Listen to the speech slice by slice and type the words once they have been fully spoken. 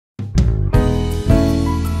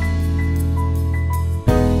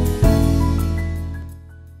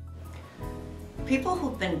People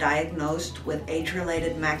who've been diagnosed with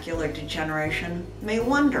age-related macular degeneration may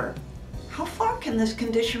wonder, how far can this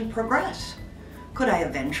condition progress? Could I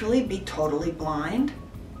eventually be totally blind?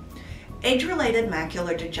 Age-related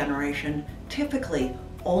macular degeneration typically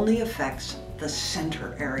only affects the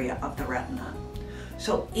center area of the retina.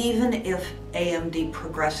 So even if AMD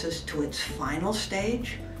progresses to its final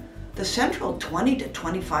stage, the central 20 to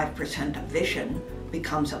 25% of vision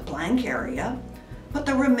becomes a blank area, but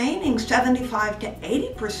the remaining 75 to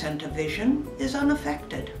 80% of vision is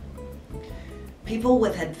unaffected. People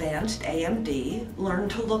with advanced AMD learn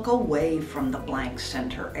to look away from the blank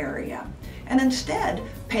center area and instead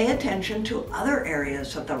pay attention to other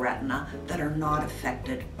areas of the retina that are not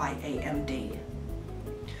affected by AMD.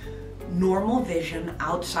 Normal vision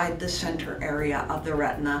outside the center area of the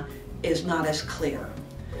retina is not as clear.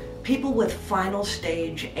 People with final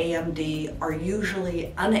stage AMD are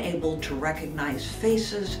usually unable to recognize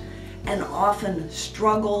faces and often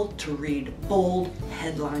struggle to read bold,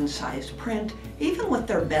 headline-sized print, even with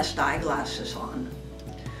their best eyeglasses on.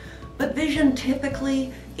 But vision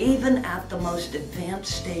typically, even at the most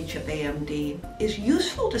advanced stage of AMD, is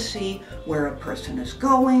useful to see where a person is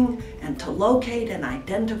going and to locate and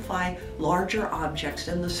identify larger objects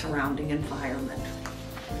in the surrounding environment.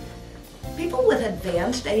 People with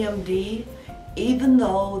advanced AMD, even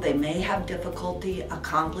though they may have difficulty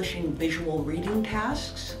accomplishing visual reading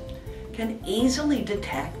tasks, can easily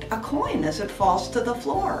detect a coin as it falls to the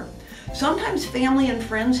floor. Sometimes family and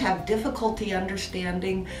friends have difficulty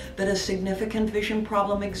understanding that a significant vision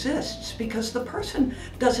problem exists because the person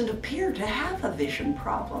doesn't appear to have a vision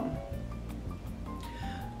problem.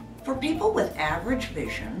 For people with average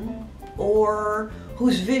vision, or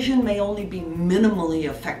whose vision may only be minimally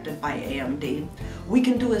affected by AMD, we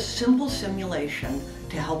can do a simple simulation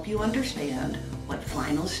to help you understand what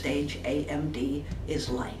final stage AMD is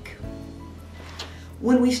like.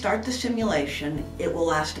 When we start the simulation, it will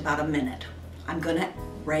last about a minute. I'm going to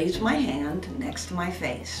raise my hand next to my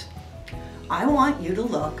face. I want you to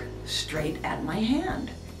look straight at my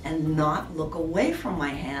hand and not look away from my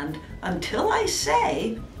hand until I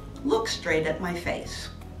say, look straight at my face.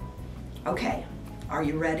 Okay, are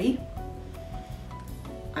you ready?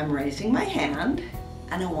 I'm raising my hand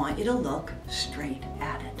and I want you to look straight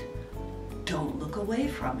at it. Don't look away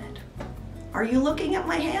from it. Are you looking at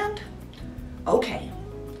my hand? Okay,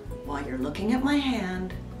 while you're looking at my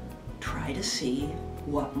hand, try to see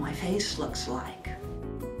what my face looks like.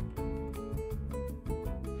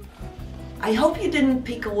 I hope you didn't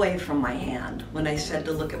peek away from my hand when I said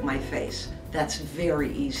to look at my face. That's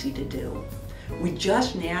very easy to do. We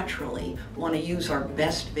just naturally want to use our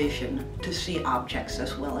best vision to see objects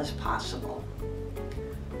as well as possible.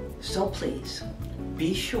 So please,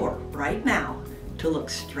 be sure right now to look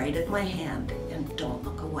straight at my hand and don't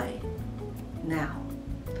look away. Now,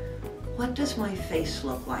 what does my face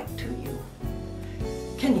look like to you?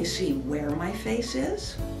 Can you see where my face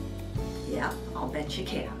is? Yeah, I'll bet you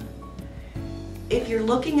can. If you're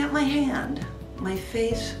looking at my hand, my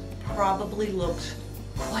face probably looks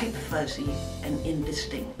quite fuzzy and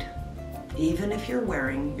indistinct, even if you're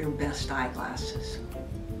wearing your best eyeglasses.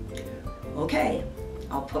 Okay,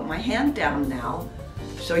 I'll put my hand down now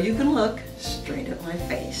so you can look straight at my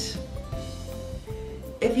face.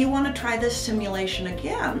 If you want to try this simulation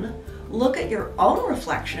again, look at your own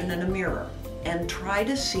reflection in a mirror and try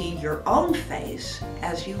to see your own face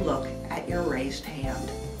as you look at your raised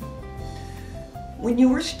hand. When you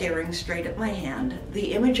were staring straight at my hand,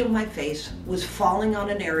 the image of my face was falling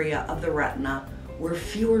on an area of the retina where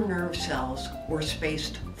fewer nerve cells were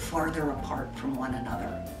spaced farther apart from one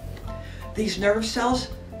another. These nerve cells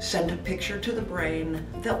sent a picture to the brain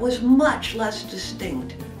that was much less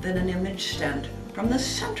distinct than an image sent from the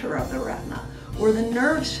center of the retina, where the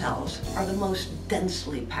nerve cells are the most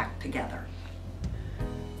densely packed together.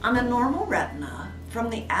 On a normal retina,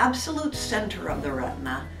 from the absolute center of the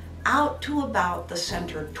retina out to about the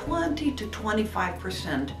center 20 to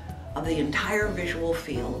 25% of the entire visual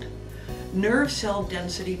field, nerve cell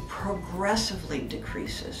density progressively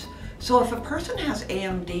decreases. So if a person has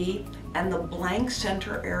AMD and the blank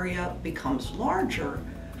center area becomes larger,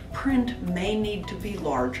 print may need to be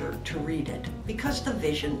larger to read it because the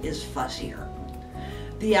vision is fuzzier.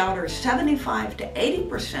 The outer 75 to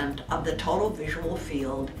 80% of the total visual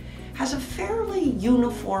field has a fairly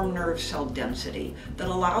uniform nerve cell density that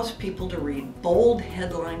allows people to read bold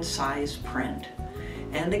headline-sized print.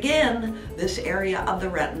 And again, this area of the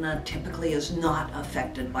retina typically is not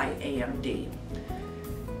affected by AMD.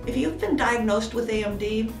 If you've been diagnosed with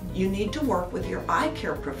AMD, you need to work with your eye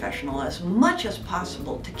care professional as much as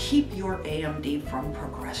possible to keep your AMD from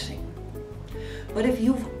progressing. But if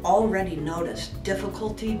you've already noticed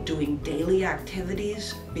difficulty doing daily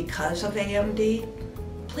activities because of AMD,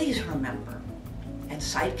 please remember, at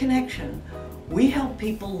Sight Connection, we help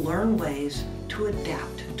people learn ways to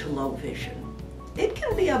adapt to low vision. It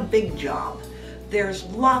can be a big job. There's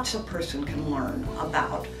lots a person can learn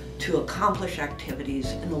about to accomplish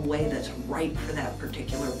activities in a way that's right for that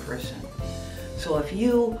particular person. So if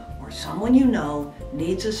you or someone you know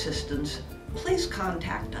needs assistance, please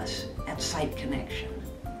contact us at Sight Connection.